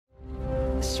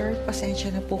Sir,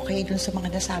 pasensya na po kayo dun sa mga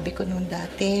nasabi ko noon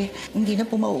dati. Hindi na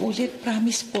po mauulit,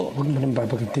 promise po. Huwag mo nang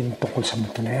babagitin tungkol sa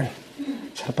muto na yan.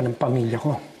 Sa harapan ng pamilya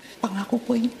ko. Pangako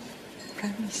po yun.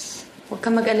 Promise. Huwag ka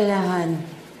mag-alalahan.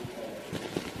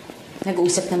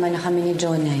 Nag-uusap naman na kami ni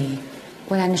Jonay.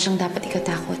 Wala na siyang dapat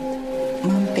ikatakot.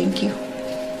 Ma'am, thank you.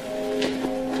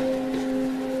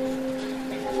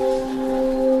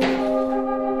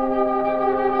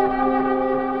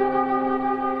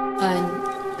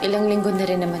 Ilang linggo na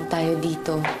rin naman tayo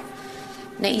dito.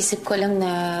 Naisip ko lang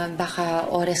na baka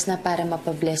oras na para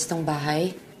mapabless tong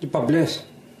bahay. Ipabless?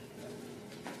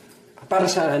 Para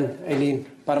saan, Aileen?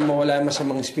 Para mawala ang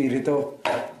masamang espiritu.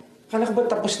 Kala ko ba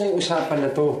tapos na yung usapan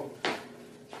na to?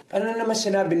 Ano na naman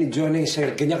sinabi ni Jonay,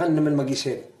 sir? Ganyan ka naman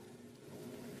mag-isip.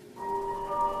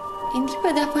 Hindi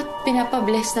ba dapat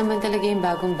pinapabless naman talaga yung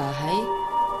bagong bahay?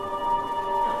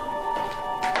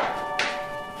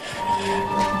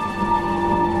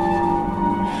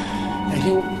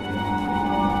 Aileen,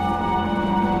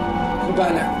 ano ba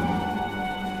na?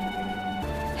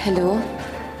 Hello?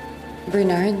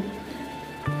 Bernard?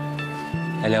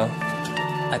 Hello?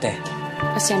 Ate?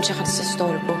 Pasensya ka sa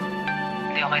storbo.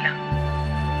 Hindi, okay lang.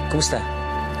 Kumusta?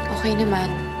 Okay naman.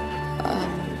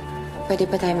 Pwede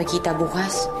pa tayo magkita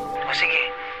bukas? O sige.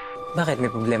 Bakit?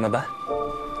 May problema ba?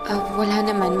 Wala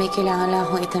naman. May kailangan lang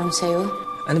akong itanong sa'yo.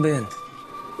 Ano ba yun?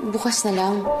 Bukas na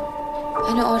lang.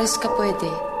 Ano oras ka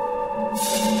pwede?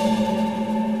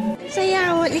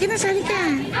 Sayaw, hindi ka nasali ka.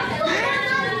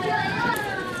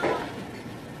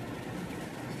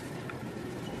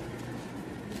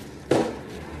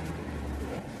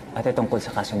 Ate, tungkol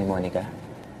sa kaso ni Monica,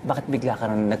 bakit bigla ka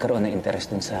nagkaroon ng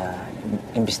interest dun sa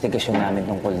investigasyon namin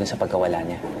tungkol dun sa pagkawala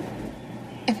niya?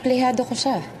 Empleyado ko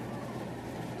siya.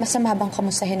 Masama bang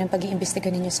kamustahin ang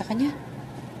pag-iimbestiga ninyo sa kanya?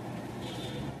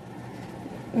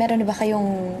 Meron na ba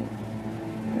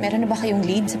kayong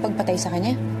lead sa pagpatay sa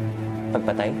kanya?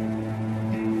 Pagpatay?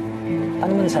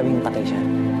 Paano mo nasabing patay siya?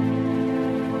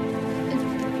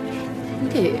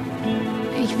 Hindi.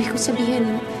 Ibig ko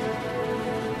sabihin,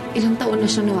 ilang taon na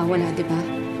siyang nawawala, di ba?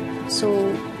 So,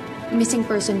 missing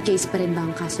person case pa rin ba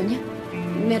ang kaso niya?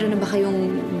 Meron na ba kayong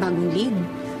bagong lead?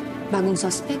 Bagong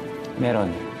suspect?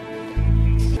 Meron.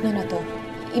 Ano na to?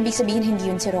 Ibig sabihin hindi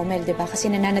yun si Romel, di ba?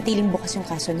 Kasi nananatiling bukas yung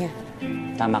kaso niya.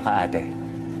 Tama ka, ate.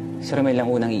 Si Romel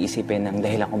lang unang iisipin ng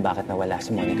dahilan kung bakit nawala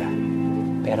si Monica.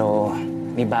 Pero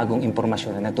may bagong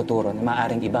impormasyon na nagtuturo na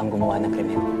maaaring iba ang gumawa ng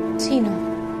krimen. Sino?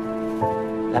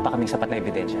 Wala pa kaming sapat na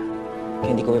ebidensya.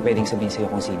 Kaya hindi ko pwedeng sabihin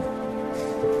sa'yo kung sino.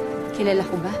 Kilala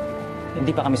ko ba?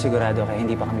 Hindi pa kami sigurado kaya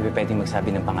hindi pa kami pwedeng magsabi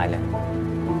ng pangalan.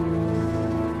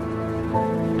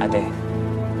 Ate,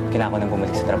 kailangan ko nang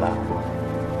bumalik sa trabaho.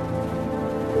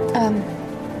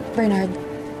 Bernard,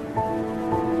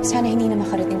 sana hindi na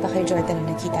makarating pa kay Jordan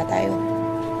na nagkita tayo.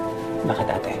 Bakit,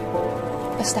 ate?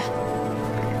 Basta,